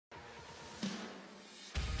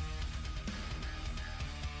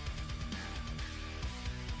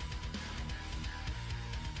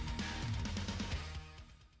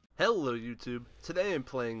Hello YouTube, today I'm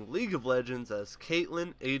playing League of Legends as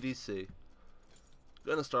Caitlyn ADC.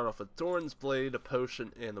 Gonna start off with Thorn's Blade, a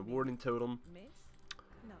potion, and the Warding Totem.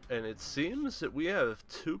 And it seems that we have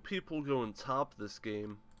two people going top this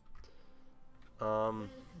game.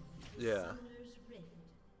 Yeah.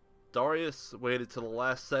 Darius waited till the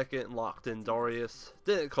last second and locked in Darius.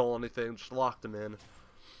 Didn't call anything, just locked him in.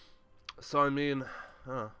 So I mean,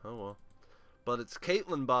 oh well. But it's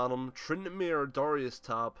Caitlyn bottom, Tryndamere Darius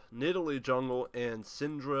top, Nidalee jungle, and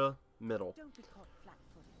Syndra middle.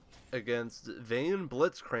 Against Vayne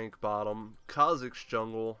Blitzcrank bottom, Kha'Zix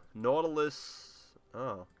jungle, Nautilus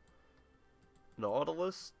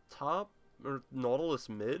top, or Nautilus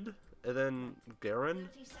mid, and then Garen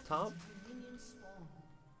top.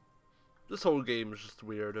 This whole game is just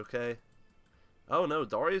weird, okay? Oh no,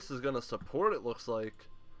 Darius is gonna support, it looks like.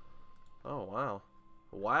 Oh wow.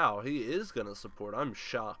 Wow, he is gonna support. I'm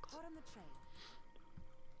shocked.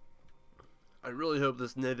 I really hope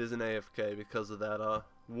this Nid isn't AFK because of that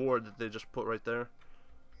ward that they just put right there.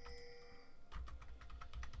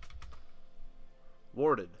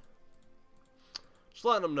 Warded. Just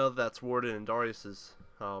letting them know that that's warded, and Darius is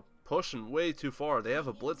pushing way too far. They have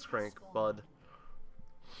a Blitzcrank, bud.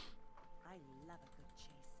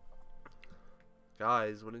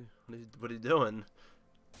 Guys, what are you doing?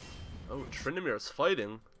 Oh, Tryndamere is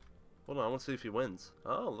fighting. Hold on, I want to see if he wins.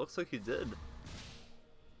 Oh, looks like he did.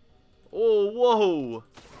 Oh, whoa!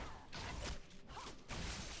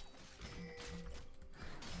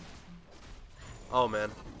 Oh,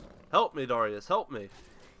 man. Help me, Darius. Help me.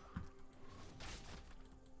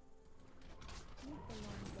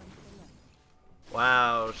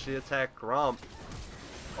 Wow, she attacked Gromp.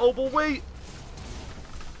 Oh, but wait!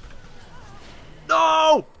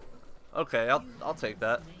 No! Okay, I'll take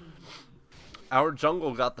that. Our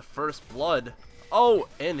jungle got the first blood. Oh,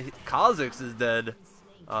 and Kha'Zix is dead.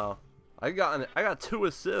 I got 2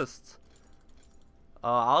 assists.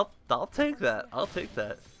 I'll take that. I'll take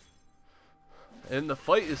that. And the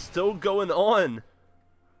fight is still going on.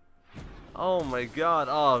 Oh my god.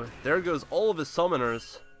 Oh, there goes all of his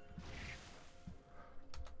summoners.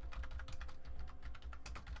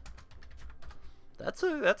 That's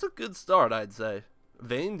a good start, I'd say.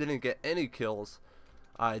 Vayne didn't get any kills.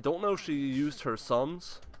 I don't know if she used her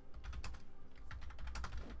sums.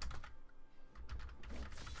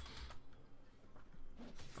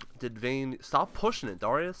 Did Vayne stop pushing it,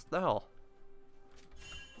 Darius? The hell?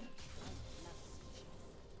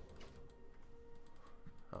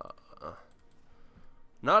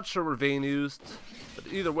 Not sure where Vayne used, but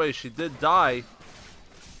either way, she did die.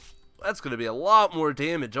 That's gonna be a lot more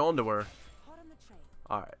damage onto her.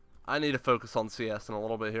 Alright, I need to focus on CS in a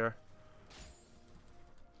little bit here.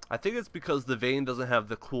 I think it's because the Vayne doesn't have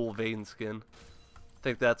the cool Vayne skin. I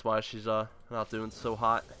think that's why she's not doing so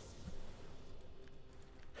hot.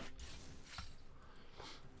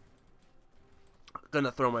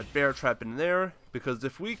 Gonna throw my bear trap in there, because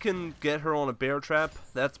if we can get her on a bear trap,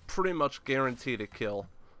 that's pretty much guaranteed a kill.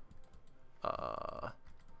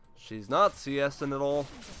 She's not CSing at all.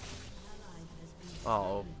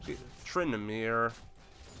 Oh, Tryndamere.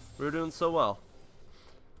 We're doing so well.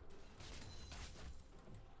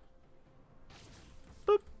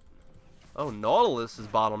 Oh, Nautilus is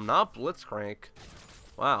bottom, not Blitzcrank.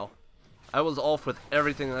 Wow. I was off with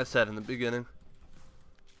everything I said in the beginning.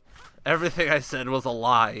 Everything I said was a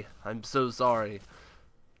lie. I'm so sorry.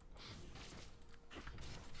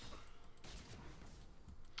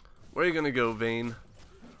 Where are you gonna go, Vayne?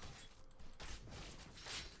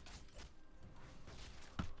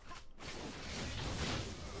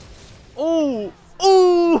 Oh!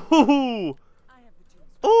 Oh!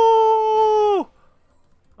 Oh!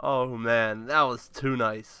 Oh man, that was too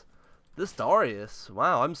nice. This Darius,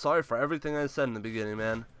 wow, I'm sorry for everything I said in the beginning,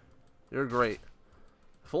 man. You're great.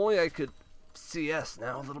 If only I could CS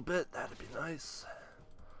now a little bit, that'd be nice.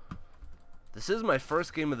 This is my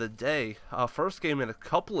first game of the day. First game in a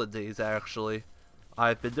couple of days, actually.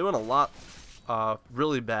 I've been doing a lot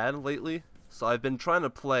really bad lately, so I've been trying to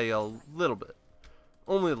play a little bit.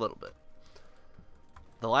 Only a little bit.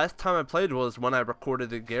 The last time I played was when I recorded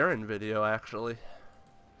the Garen video, actually.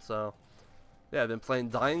 So, yeah, I've been playing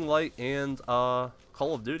Dying Light and Call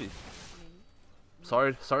of Duty.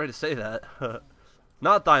 Sorry to say that.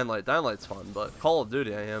 Not Dying Light. Dying Light's fun, but Call of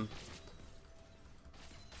Duty I am.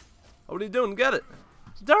 Oh, what are you doing? Get it!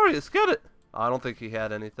 Darius, get it! I don't think he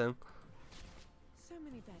had anything. So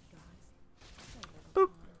many bad guys. Boop.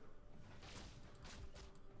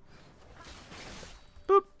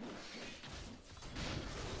 Boop.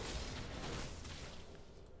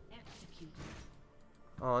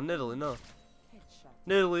 Oh, Nidalee, no.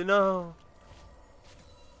 Nidalee, no.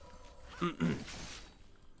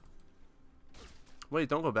 Wait,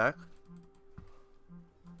 don't go back.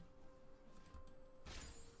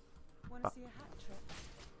 Want to see a hat trick?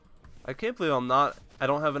 I can't believe I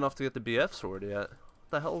don't have enough to get the BF sword yet. What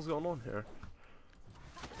the hell is going on here?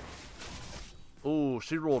 Oh,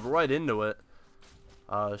 she rolled right into it.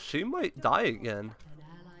 She might die again.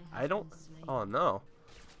 I don't... Oh, no.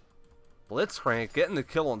 Blitzcrank getting the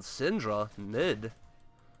kill on Syndra. Mid.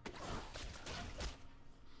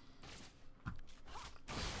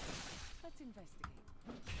 Let's investigate.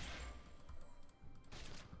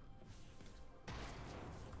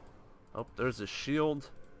 Oh, there's a shield.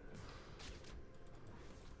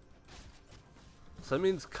 So that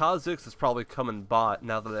means Kha'Zix is probably coming bot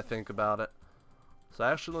now that I think about it. So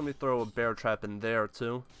actually let me throw a bear trap in there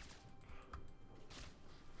too.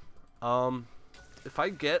 If I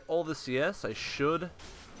get all the CS, I should.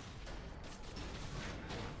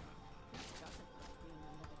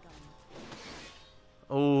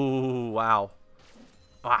 Oh, wow.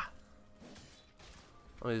 Ah.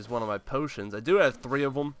 Let me use one of my potions. I do have 3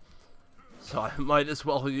 of them. So I might as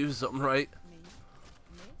well use them, right?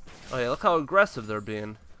 Oh yeah, look how aggressive they're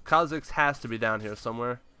being. Kha'Zix has to be down here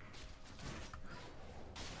somewhere.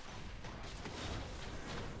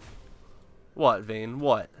 What, Vayne?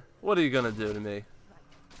 What? What are you gonna do to me?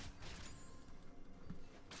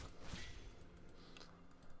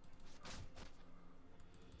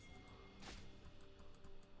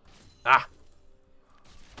 Ah!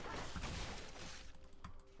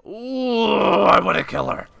 Ooh, I wanna kill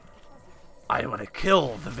her! I wanna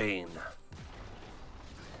kill the Vayne.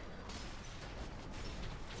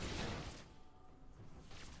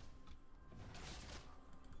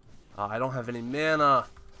 I don't have any mana.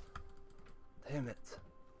 Damn it.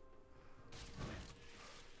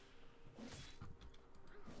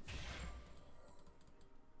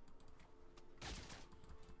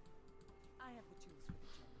 I have the tools for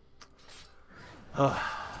the job.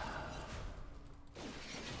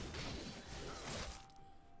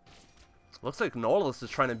 Looks like Nautilus is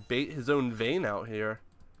trying to bait his own Vayne out here.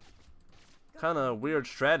 Kind of weird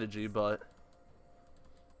strategy, but...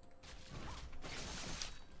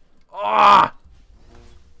 Ah!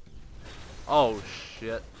 Oh,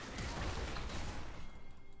 shit.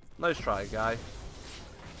 Nice try, guy.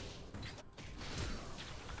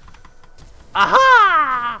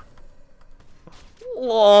 Aha!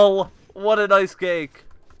 Lol. What a nice cake.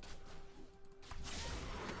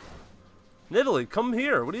 Nidalee, come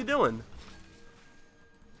here. What are you doing?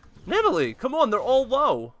 Nidalee, come on. They're all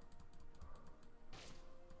low.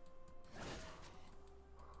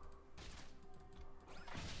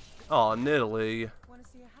 Oh, Nidalee. Want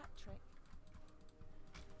to see a hat trick?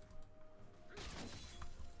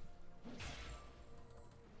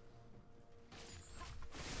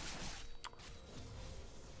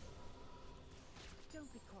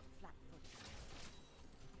 Don't be caught flat-footed.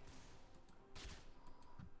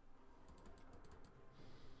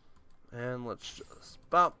 And let's just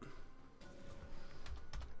bop.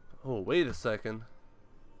 Oh, wait a second.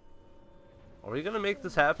 Are we gonna make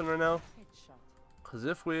this happen right now? Headshot. Because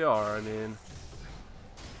if we are, I mean...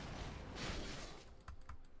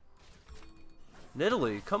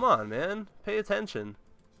 Nidalee, come on, man. Pay attention.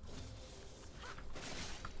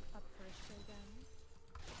 Up for a showdown?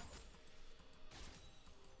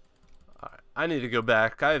 Alright, I need to go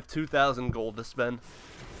back. I have 2,000 gold to spend.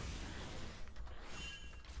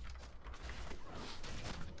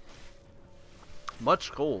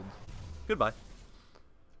 Much gold. Goodbye.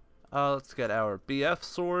 Let's get our BF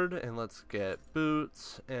sword, and let's get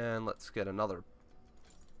boots, and let's get another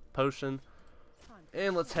potion,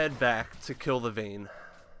 and let's head back to kill the Vayne.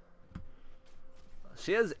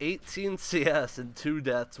 She has 18 CS and 2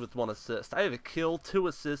 deaths with 1 assist. I have a kill, 2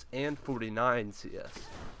 assists, and 49 CS.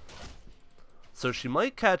 So she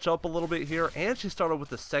might catch up a little bit here, and she started with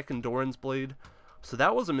the second Doran's Blade, so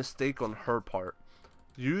that was a mistake on her part.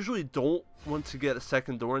 You usually don't want to get a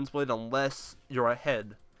second Doran's Blade unless you're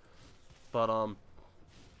ahead. But,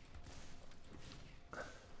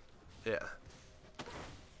 yeah.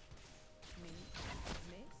 Miss?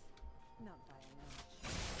 Not by a notch.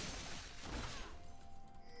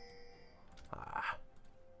 Ah.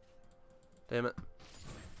 Damn it.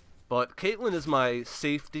 But Caitlyn is my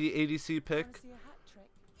safety ADC pick. Want to see a hat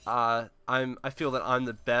trick? I feel that I'm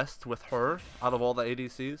the best with her out of all the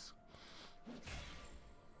ADCs.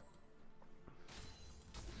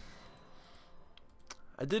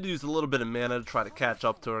 I did use a little bit of mana to try to catch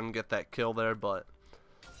up to her and get that kill there, but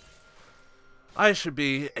I should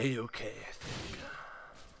be a-okay, I think.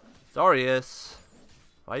 Darius,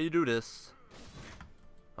 why you do this?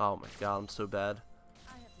 Oh my god, I'm so bad.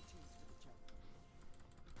 I have the tools for the job.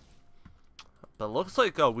 But it looks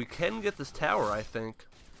like we can get this tower, I think.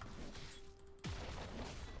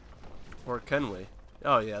 Or can we?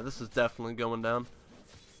 Oh yeah, this is definitely going down.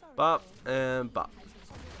 Bop and bop.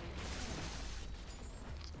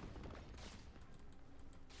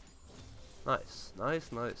 Nice,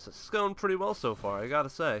 nice, nice. This is going pretty well so far, I gotta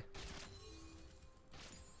say.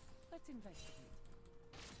 Let's investigate.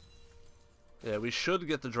 Yeah, we should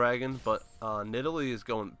get the dragon, but Nidalee is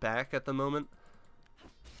going back at the moment.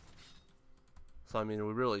 So, I mean,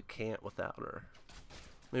 we really can't without her.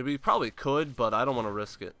 Maybe we probably could, but I don't want to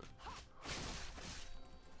risk it.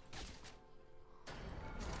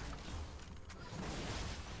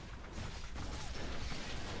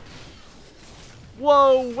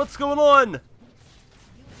 Whoa, what's going on?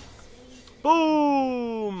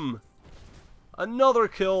 Boom! Another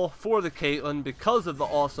kill for the Caitlyn because of the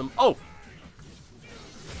awesome... Oh!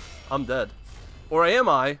 I'm dead. Or am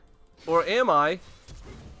I? Or am I?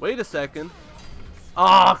 Wait a second.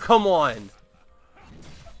 Ah, come on!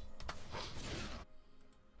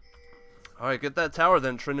 Alright, get that tower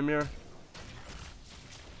then, Tryndamere.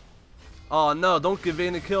 Oh no, don't give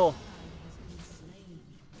Vayne a kill.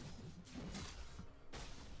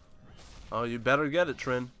 Oh, you better get it,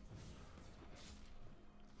 Trin.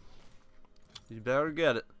 You better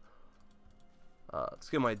get it. Let's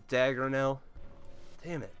get my dagger now.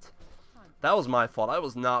 Damn it. That was my fault. I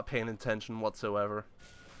was not paying attention whatsoever.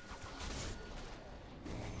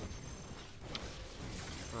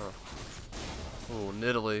 Oh,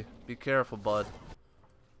 Nidalee. Be careful, bud.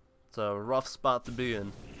 It's a rough spot to be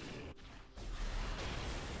in.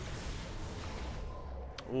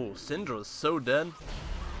 Oh, Syndra's so dead.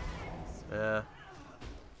 Yeah.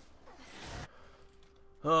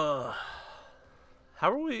 How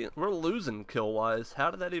are we? We're losing kill-wise.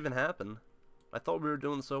 How did that even happen? I thought we were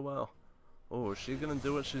doing so well. Oh, is she gonna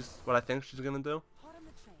do what I think she's gonna do?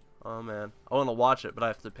 Oh man, I want to watch it, but I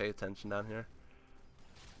have to pay attention down here.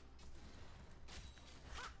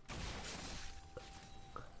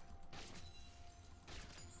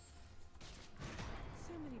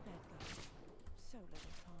 So many bad guys. So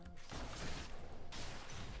little time.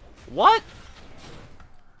 What?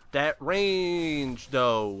 That range,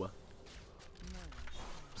 though.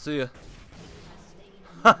 See ya.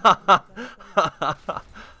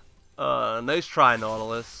 Nice try,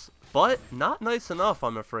 Nautilus. But not nice enough,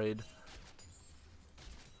 I'm afraid.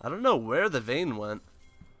 I don't know where the Vayne went.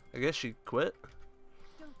 I guess she quit.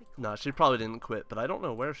 No, she probably didn't quit, but I don't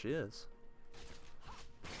know where she is.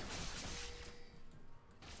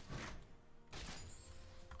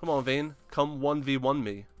 Come on, Vayne. Come 1v1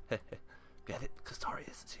 me. Get it? Because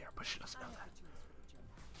Darius is here, but she doesn't know that.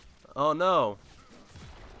 Oh no.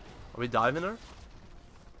 Are we diving her?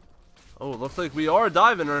 Oh, it looks like we are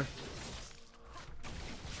diving her.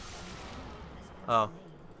 Oh.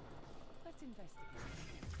 Let's investigate.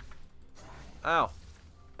 Ow.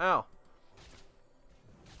 Ow.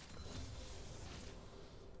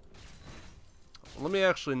 Let me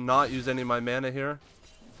actually not use any of my mana here.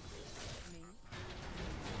 Me?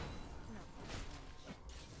 No.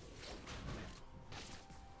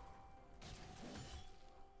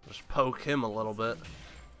 Just poke him a little bit.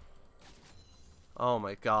 Oh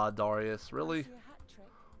my god, Darius. Really? See a hat trick?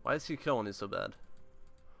 Why is he killing you so bad?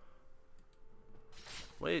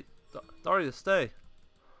 Wait. Darius, stay.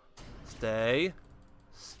 Stay.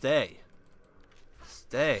 Stay.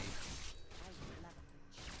 Stay.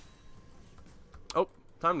 Oh,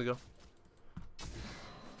 time to go.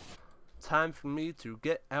 Time for me to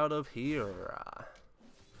get out of here.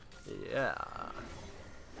 Yeah.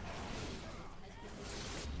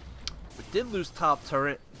 We did lose top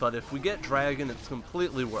turret, but if we get dragon, it's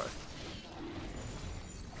completely worth.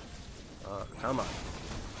 Come on.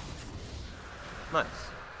 Nice.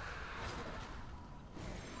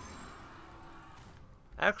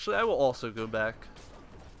 Actually, I will also go back.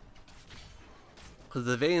 Because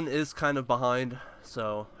the Vayne is kind of behind,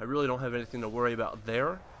 so I really don't have anything to worry about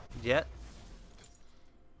there yet.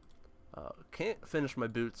 Can't finish my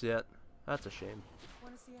boots yet. That's a shame.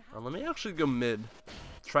 Wanna see a hat? Let me actually go mid.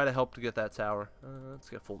 Try to help to get that tower. Let's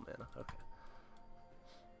get full mana. Okay.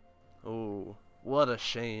 Oh, what a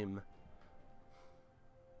shame.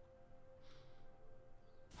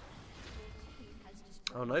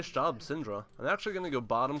 Oh, nice job, Syndra. I'm actually going to go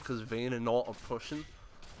bottom because Vayne and Nault are pushing.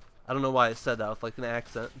 I don't know why I said that with like an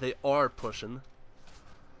accent. They are pushing.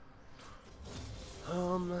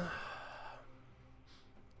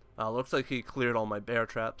 Looks like he cleared all my bear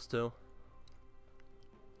traps too.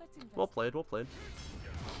 Let's invest. Well played, well played.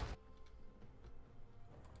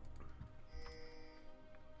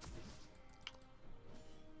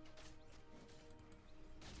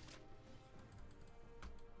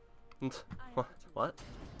 What?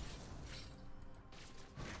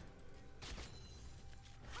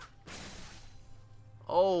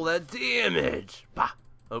 Oh, that damage! Bah!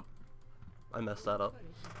 Oh, I messed that up.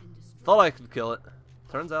 Thought I could kill it.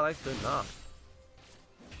 Turns out I could not.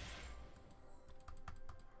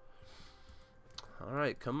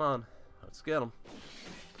 Alright, come on. Let's get him.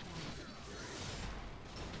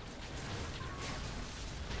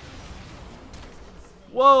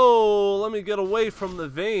 Whoa! Let me get away from the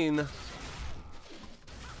vein.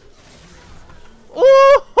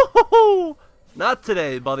 Oh! Not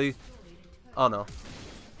today, buddy. Oh, no.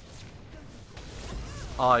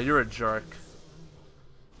 Aw, you're a jerk.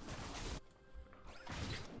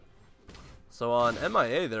 So on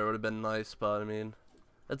MIA there would have been nice, but I mean,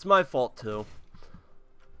 it's my fault too.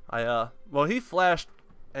 Well, he flashed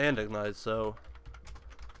and ignited, so.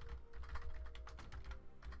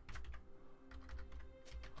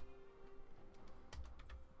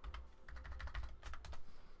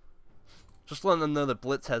 Just letting them know that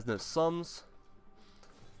Blitz has no sums.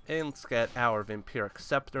 And let's get our Vampiric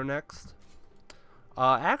Scepter next.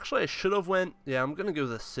 Actually, I should have went. Yeah, I'm gonna go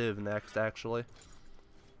with the Civ next, actually.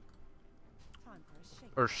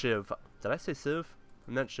 Or Shiv. Did I say Civ?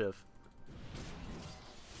 I meant Shiv.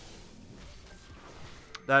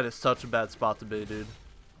 That is such a bad spot to be, dude.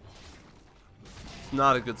 It's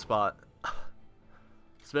not a good spot.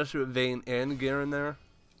 Especially with Vayne and Garen there.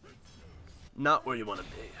 Not where you want to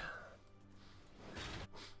be.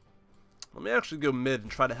 Let me actually go mid and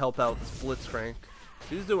try to help out this Blitzcrank.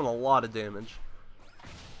 He's doing a lot of damage.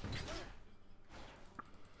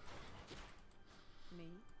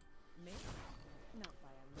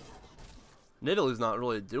 Nidalee's not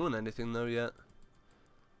really doing anything though yet.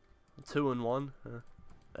 2-1.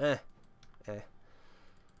 Let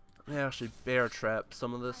me actually bear trap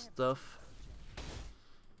some of this stuff.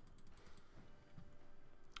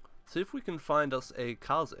 See if we can find us a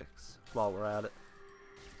Kha'Zix while we're at it.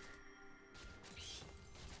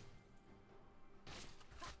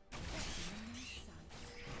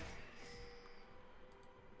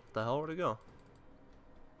 What the hell, where'd it go?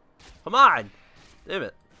 Come on! Damn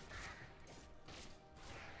it.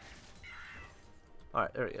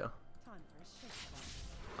 Alright, there we go.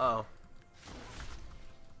 Uh-oh.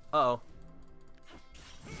 Uh-oh.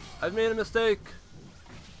 I've made a mistake!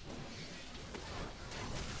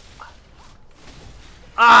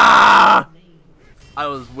 Ah! I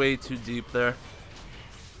was way too deep there.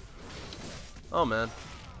 Oh, man.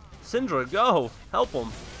 Syndra, go! Help him.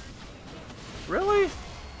 Really?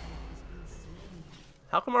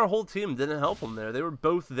 How come our whole team didn't help him there? They were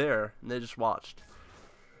both there, and they just watched.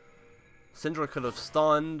 Syndra could have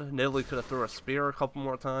stunned. Nidalee could have thrown a spear a couple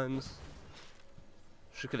more times.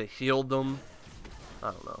 She could have healed them.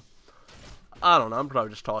 I don't know. I don't know. I'm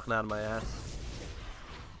probably just talking out of my ass.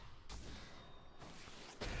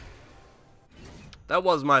 That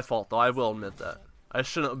was my fault, though. I will admit that. I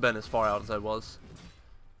shouldn't have been as far out as I was.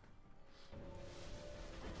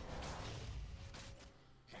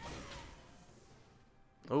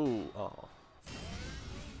 Ooh, oh.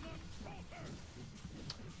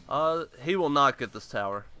 He will not get this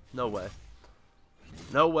tower. No way.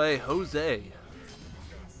 No way, Jose.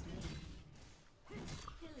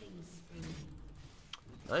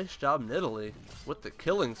 Nice job, Nidalee, with the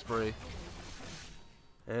killing spree.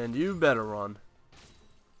 And you better run.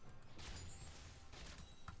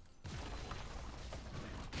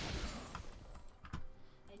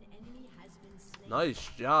 Nice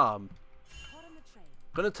job.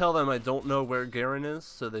 Gonna tell them I don't know where Garen is,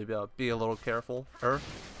 so they be a little careful.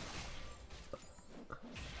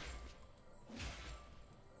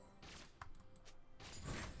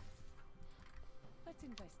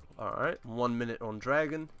 Alright, 1 minute on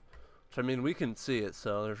Dragon. Which, I mean, we can see it,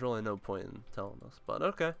 so there's really no point in telling us. But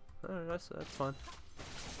okay, alright, that's fine.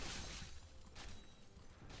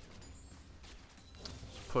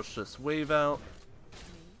 Let's push this wave out.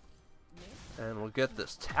 And we'll get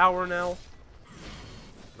this tower now.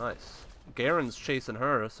 Nice. Garen's chasing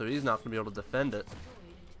her, so he's not going to be able to defend it.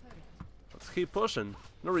 Let's keep pushing.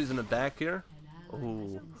 No reason to back here.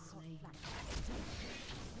 Ooh.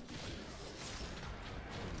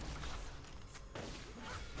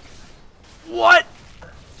 What?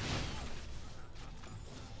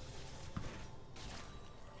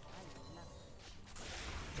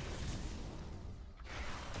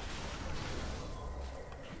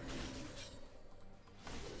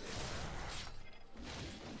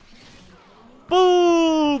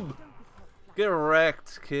 Boom! Get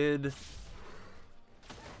wrecked, kid.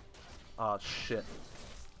 Oh, shit.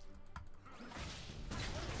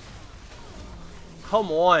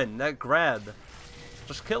 Come on, that grab.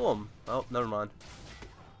 Just kill him. Oh, never mind.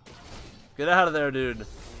 Get out of there, dude.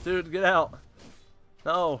 Dude, get out.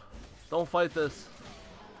 No. Don't fight this.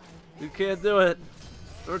 You can't do it.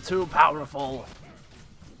 They're too powerful.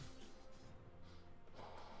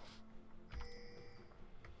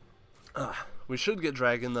 We should get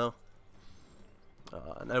Dragon, though.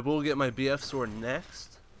 And I will get my BF sword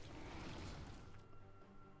next.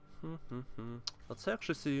 Let's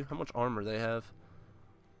actually see how much armor they have.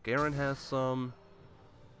 Garen has some.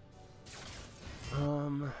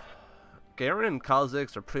 Garen and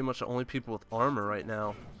Kha'Zix are pretty much the only people with armor right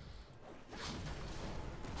now.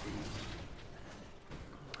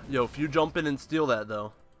 Yo, if you jump in and steal that,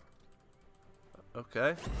 though.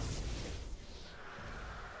 Okay.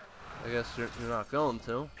 I guess you're not going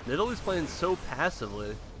to. Nidalee's playing so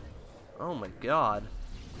passively. Oh my god.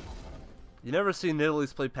 You never see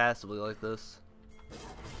Nidalee's play passively like this.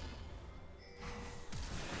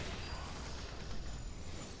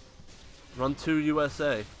 Run 2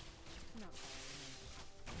 USA.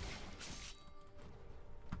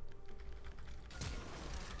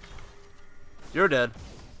 You're dead.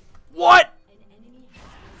 What?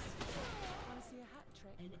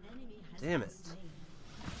 Damn it.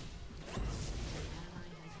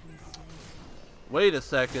 Wait a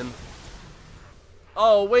second.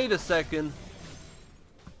 Oh, wait a second.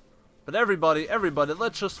 But everybody,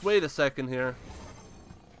 let's just wait a second here.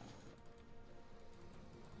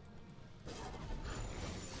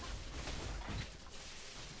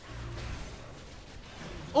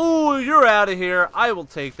 Oh, you're out of here. I will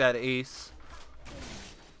take that ace.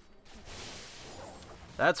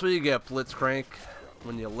 That's what you get, Blitzcrank,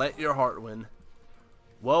 when you let your heart win.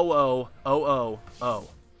 Whoa, oh, oh, oh, oh.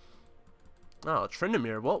 Oh,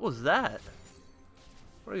 Tryndamere, what was that?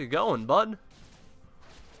 Where are you going, bud?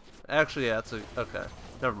 Actually, yeah, it's a... Okay,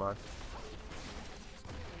 never mind.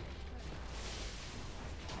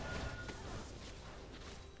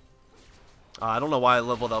 I don't know why I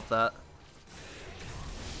leveled up that.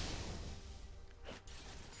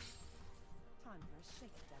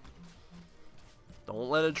 Don't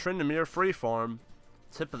let a Tryndamere free farm.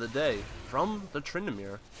 Tip of the day from the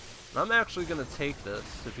Tryndamere. And I'm actually going to take this,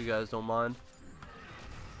 if you guys don't mind.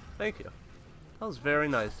 Thank you. That was very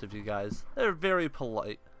nice of you guys. They're very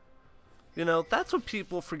polite. You know, that's what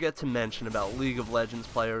people forget to mention about League of Legends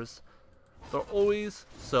players. They're always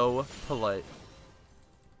so polite.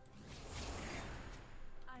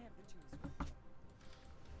 I have the tools for the job.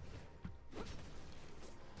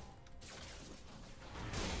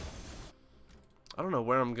 I don't know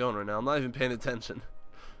where I'm going right now. I'm not even paying attention.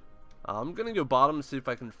 I'm going to go bottom to see if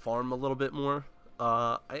I can farm a little bit more.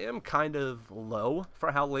 I am kind of low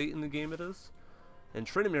for how late in the game it is. And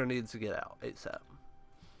Tryndamere needs to get out ASAP.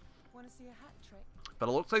 Want to see a hat trick? But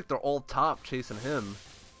it looks like they're all top chasing him.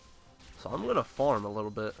 So I'm going to farm a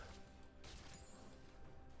little bit.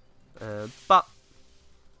 Bop.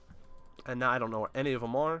 And now I don't know where any of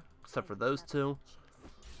them are, except for those two.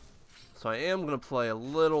 So I am going to play a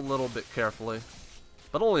little bit carefully.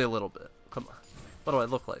 But only a little bit. Come on. What do I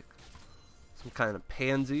look like? Some kind of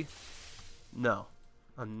pansy? No,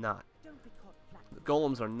 I'm not. Don't be caught flat. The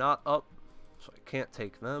golems are not up, so I can't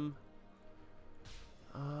take them.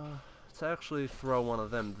 Let's actually throw one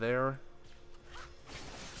of them there.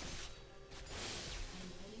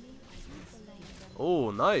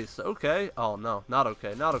 Oh, nice. Okay. Oh, no. Not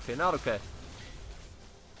okay. Not okay. Not okay.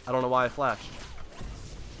 I don't know why I flashed.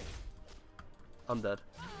 I'm dead.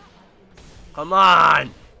 Come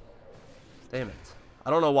on! Damn it. I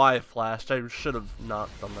don't know why I flashed. I should have not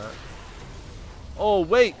done that. Oh,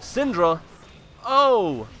 wait. Syndra.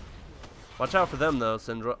 Oh! Watch out for them, though,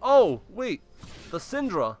 Syndra. Oh, wait. The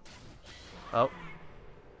Syndra. Oh.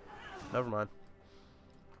 Never mind.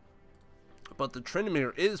 But the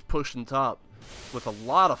Tryndamere is pushing top with a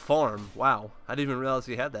lot of farm. Wow. I didn't even realize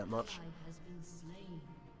he had that much.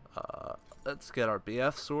 Let's get our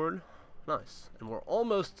BF sword. Nice. And we're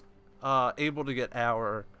almost able to get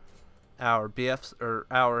our BFs, or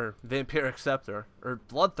our Vampiric Scepter, or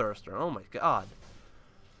Bloodthirster. Oh my god.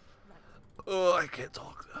 Oh, I can't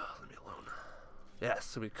talk. Leave me alone. Yes,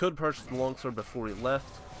 so we could purchase the longsword before we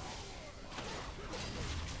left.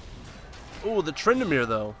 Oh, the Tryndamere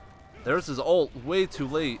though. There's his ult way too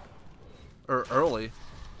late. Or early.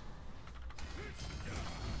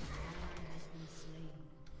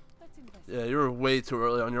 Yeah, you were way too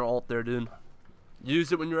early on your ult there, dude.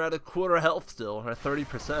 Use it when you're at a quarter health still, or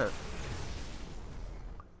 30%.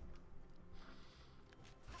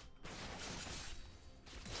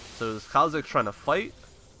 So is Kha'Zix trying to fight?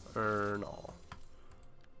 Or no?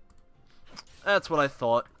 That's what I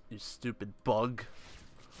thought, you stupid bug.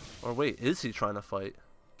 Or wait, is he trying to fight?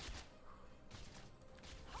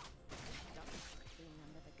 Being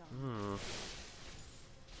under the gun.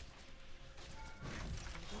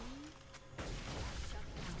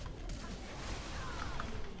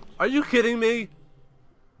 Are you kidding me?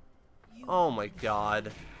 Oh my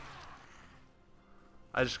god.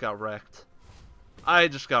 I just got wrecked. I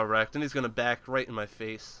just got wrecked, and he's gonna back right in my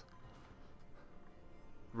face.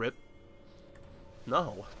 Rip.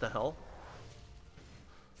 No, what the hell?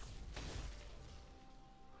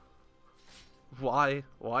 Why?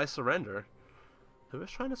 Why surrender? Who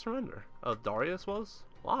was trying to surrender? Oh, Darius was?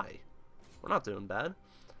 Why? We're not doing bad.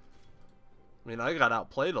 I mean, I got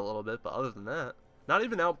outplayed a little bit, but other than that, not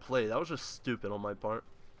even outplayed. That was just stupid on my part.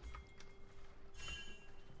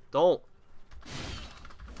 Don't.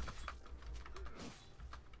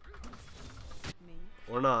 Me?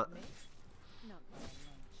 Or not. Me? Not by a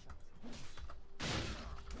long shot.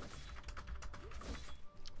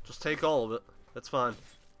 Just take all of it. That's fine.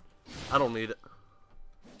 I don't need it.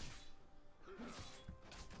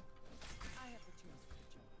 I have the tools for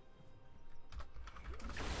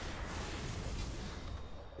the job.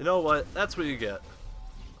 You know what? That's what you get.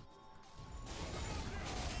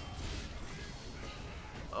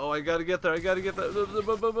 Oh, I gotta get there. I gotta get there.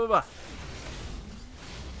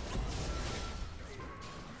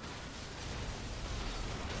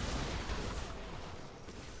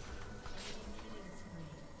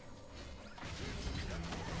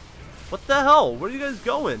 What the hell? Where are you guys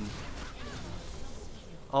going?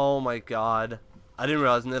 Oh my god. I didn't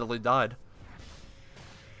realize Italy died.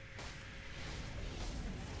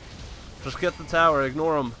 Just get the tower.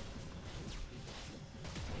 Ignore him.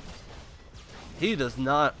 He does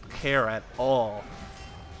not care at all.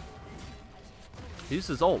 He used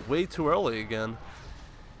his ult way too early again.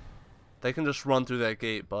 They can just run through that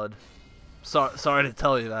gate, bud. Sorry to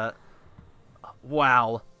tell you that.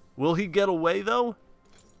 Wow. Will he get away, though?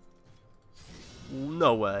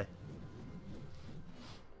 No way.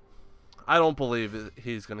 I don't believe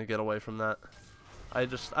he's going to get away from that.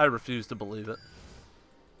 I refuse to believe it.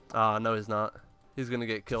 Ah, no he's not. He's going to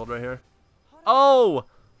get killed right here. Oh!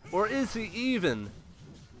 Or is he even?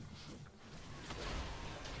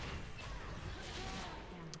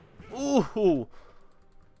 Ooh!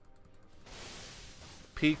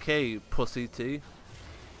 PK, pussy T.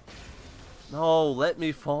 No, let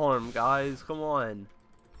me farm, guys. Come on.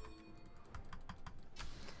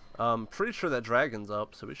 Pretty sure that dragon's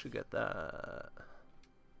up, so we should get that.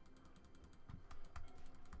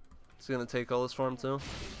 It's gonna take all this farm too.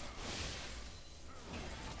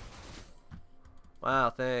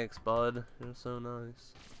 Wow, thanks, bud. You're so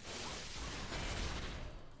nice.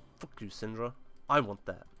 Fuck you, Syndra. I want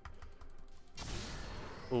that.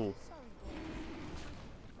 Ooh.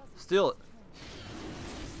 Steal it.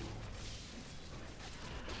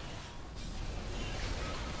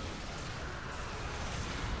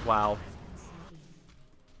 Wow.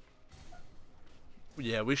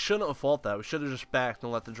 Yeah, we shouldn't have fought that. We should have just backed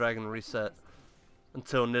and let the dragon reset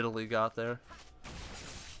until Nidalee got there.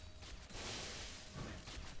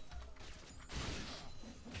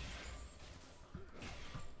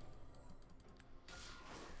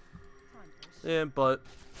 Yeah, but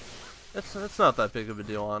it's not that big of a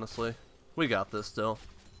deal, honestly. We got this still.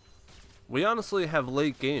 We honestly have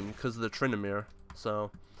late game because of the Tryndamere,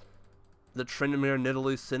 so the Tryndamere,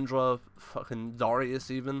 Nidalee, Syndra, fucking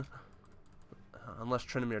Darius even. Unless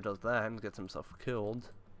Tryndamere does that and gets himself killed.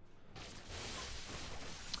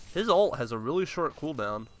 His ult has a really short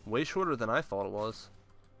cooldown. Way shorter than I thought it was.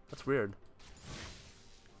 That's weird.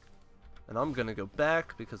 And I'm gonna go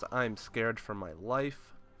back because I'm scared for my life.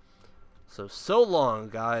 So long,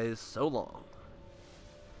 guys. So long.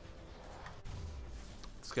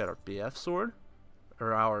 Let's get our BF sword.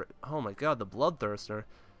 Or our... Oh my god, the Bloodthirster.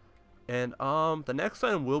 And, the next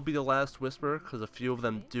item will be the Last Whisper, because a few of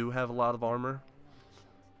them do have a lot of armor.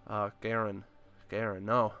 Garen. Garen,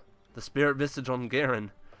 no. The Spirit Visage on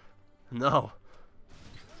Garen. No.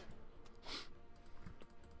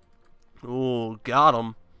 Ooh, got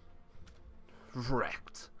him.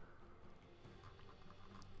 Wrecked.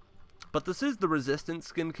 But this is the Resistance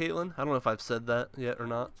skin, Caitlyn. I don't know if I've said that yet or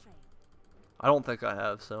not. I don't think I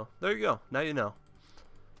have, so there you go. Now you know.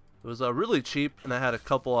 It was really cheap, and I had a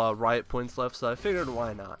couple riot points left, so I figured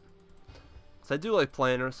why not. So I do like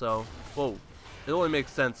playing her, so whoa, it only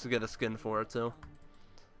makes sense to get a skin for her too.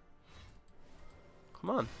 Come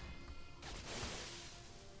on.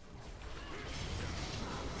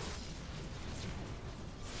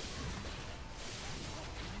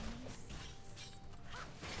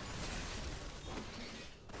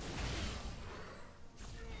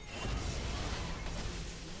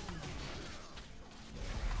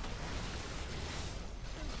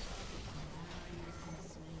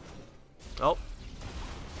 Oh.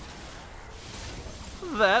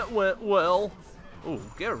 That went well. Ooh,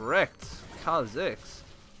 get wrecked. Kha'Zix.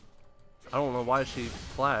 I don't know why she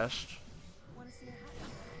flashed. Wanna see a hat?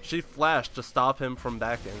 She flashed to stop him from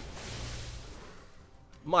backing.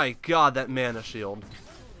 My god, that mana shield.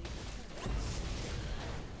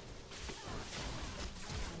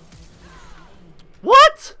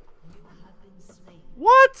 What?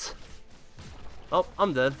 What? Oh,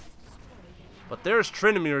 I'm dead. But there's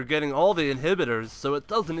Tryndamere getting all the inhibitors, so it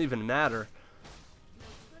doesn't even matter.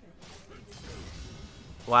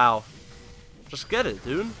 Wow. Just get it,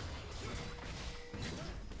 dude.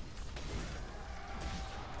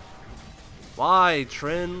 Why,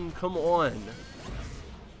 Trin? Come on.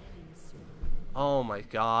 Oh my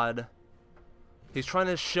god. He's trying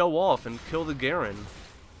to show off and kill the Garen.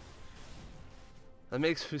 That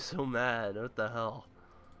makes me so mad. What the hell?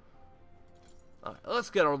 Alright, let's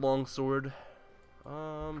get our longsword. I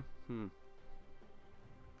love it.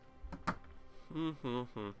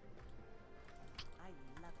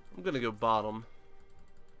 I'm gonna go bottom.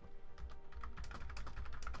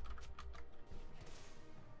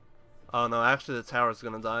 Oh no, actually the tower's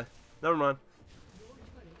gonna die. Never mind.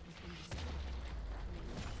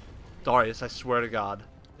 Darius, I swear to God,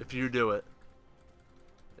 if you do it.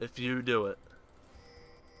 If you do it.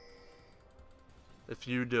 If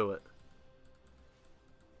you do it.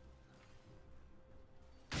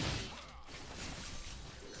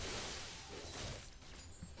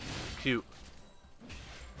 Cute.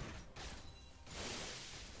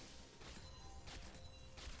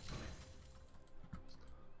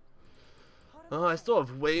 I still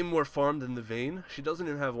have way more farm than the Vayne. She doesn't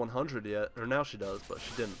even have 100 yet. Or now she does, but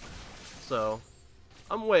she didn't. So,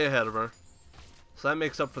 I'm way ahead of her. So that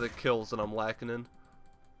makes up for the kills that I'm lacking in.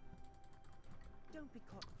 Don't be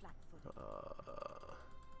caught flat-footed.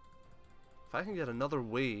 If I can get another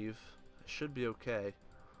wave, I should be okay.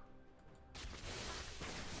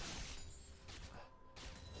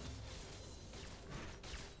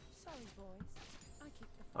 Sorry, boys. I keep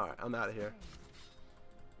the Alright, I'm out of here.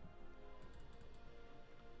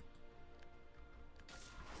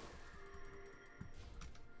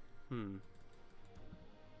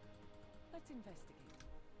 Let's investigate.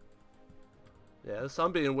 Yeah, so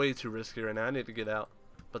I'm being way too risky right now. I need to get out.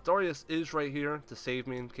 But Darius is right here to save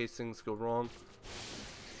me in case things go wrong.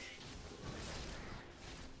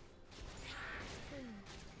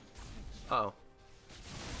 Uh-oh.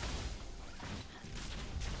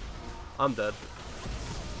 I'm dead.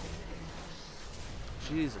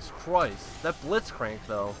 Jesus Christ. That Blitzcrank,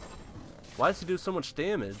 though. Why does he do so much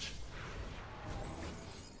damage?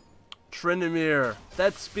 Tryndamere.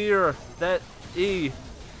 That spear. That E.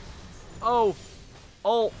 Oh.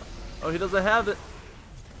 Ult. Oh, he doesn't have it.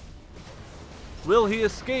 Will he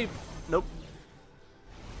escape? Nope.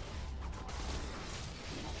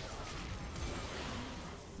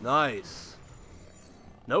 Nice.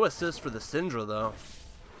 No assist for the Syndra, though.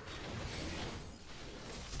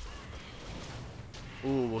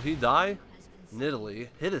 Ooh, will he die? Nidalee.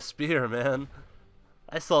 Hit a spear, man.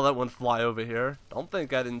 I saw that one fly over here. Don't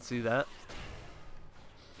think I didn't see that.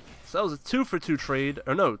 So that was a 2-for-2 trade.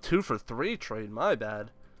 Or no, 2-for-3 trade. My bad.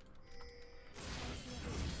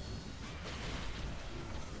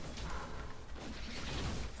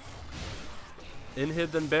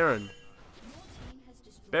 Inhib then Baron.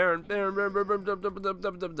 Baron.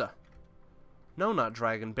 No, not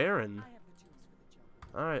Dragon. Baron. I have the tools for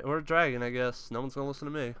the job. Alright, or Dragon, I guess. No one's gonna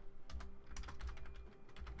listen to me.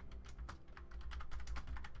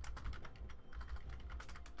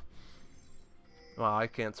 Wow, I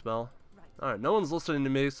can't spell. Right. Alright, no one's listening to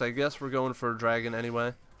me, so I guess we're going for a Dragon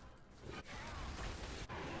anyway.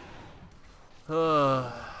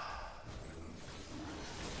 I'm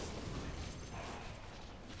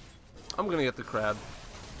gonna get the crab.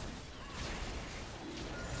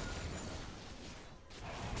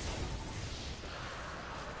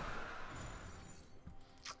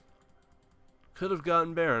 Could have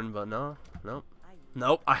gotten Baron, but no. Nope.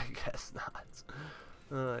 Nope, I guess not.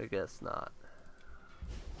 I guess not.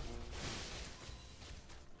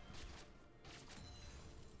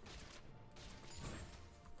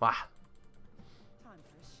 Wow. Time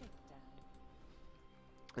for a shakedown.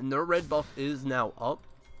 And their red buff is now up.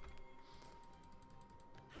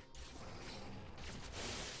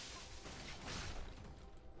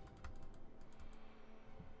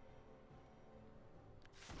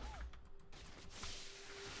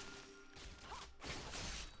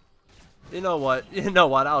 You know what? You know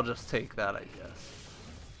what? I'll just take that, I guess.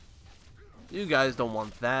 You guys don't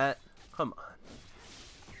want that. Come on.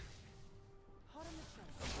 Hot on the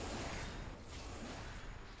trail.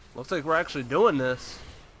 Looks like we're actually doing this.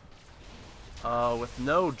 With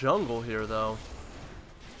no jungle here, though.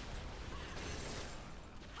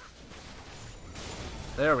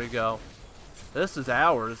 There we go. This is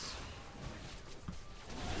ours.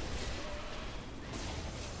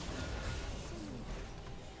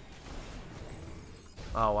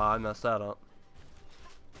 Oh wow, I messed that up.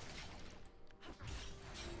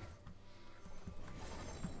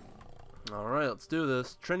 Alright, let's do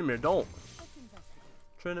this. Trinamir, don't.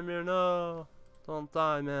 Trinamir, no. Don't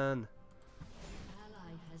die, man.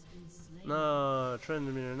 No,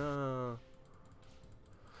 Trinamir, no.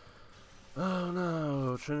 Oh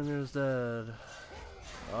no, Trinamir's dead.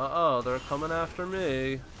 Uh-oh, they're coming after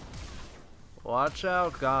me. Watch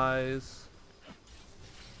out, guys.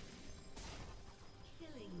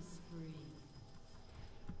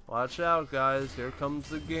 Watch out, guys. Here comes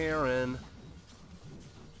the Garen.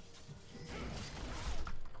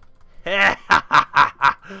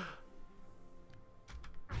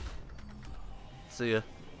 See ya.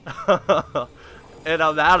 And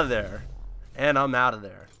I'm out of there. And I'm out of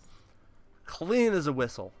there. Clean as a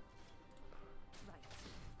whistle.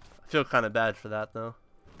 I feel kind of bad for that, though.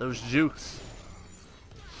 Those jukes.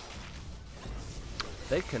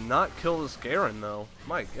 They cannot kill this Garen, though.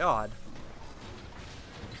 My god.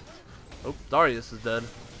 Oh, Darius is dead.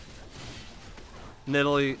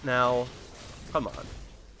 Nidalee now. Come on.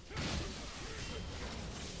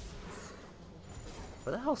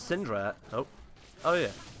 Where the hell's Syndra at? Oh. Oh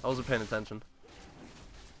yeah. I wasn't paying attention.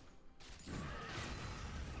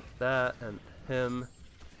 That and him.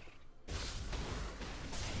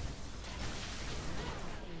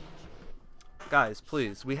 Guys,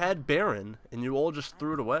 please. We had Baron and you all just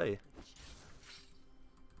threw it away.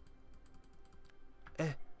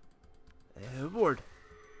 Ward.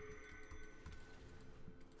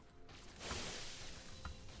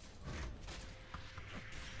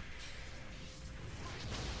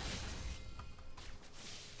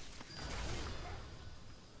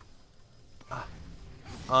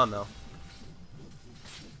 Oh no.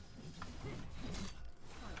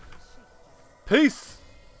 Peace!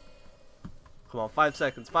 Come on, 5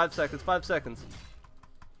 seconds, 5 seconds, 5 seconds.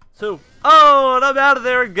 2. Oh, and I'm out of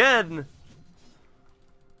there again!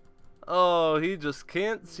 Oh, he just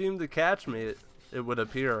can't seem to catch me, it would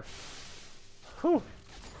appear. Whew.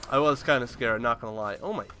 I was kind of scared, not gonna lie.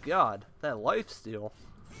 Oh my god, that lifesteal.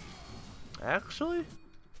 Actually,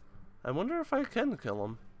 I wonder if I can kill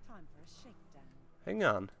him. Time for a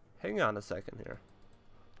shakedown. Hang on a second here.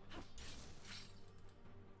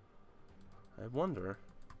 I wonder,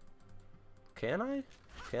 can I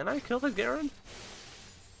kill the Garen?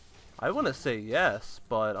 I want to say yes,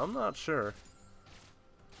 but I'm not sure.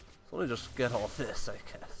 So let me just get all this, I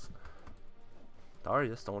guess.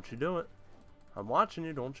 Darius, don't you do it. I'm watching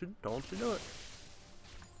you, don't you do it.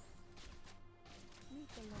 Meet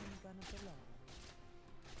the long gun of the law.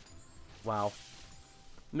 Wow.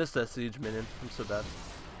 Missed that siege minion. I'm so bad.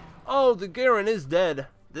 Oh, the Garen is dead.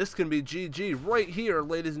 This can be GG right here,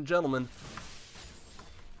 ladies and gentlemen.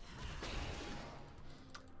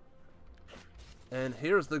 And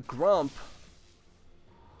here's the Grump.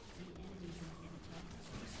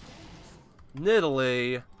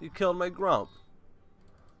 Nidalee, you killed my Grump.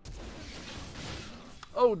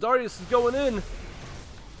 Oh, Darius is going in.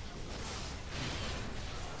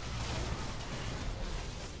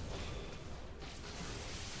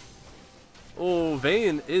 Oh,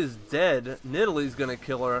 Vayne is dead. Nidalee's gonna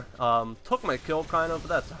kill her. Took my kill kind of, but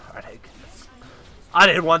that's alright, I guess. I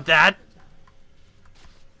didn't want that.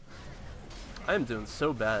 I am doing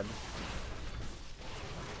so bad.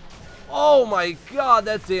 Oh my god,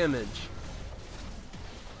 that damage.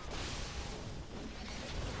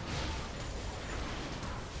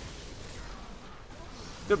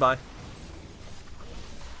 Goodbye.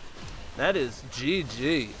 That is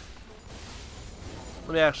GG.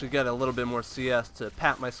 Let me actually get a little bit more CS to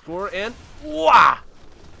pat my score, and wah!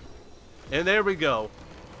 And there we go.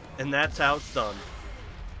 And that's how it's done.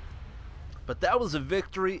 But that was a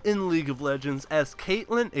victory in League of Legends as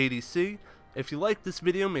Caitlyn ADC. If you liked this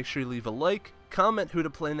video, make sure you leave a like, comment who to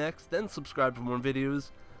play next, then subscribe for more videos.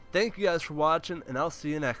 Thank you guys for watching, and I'll see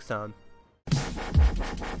you next time.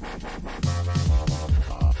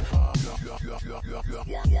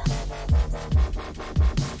 Yeah.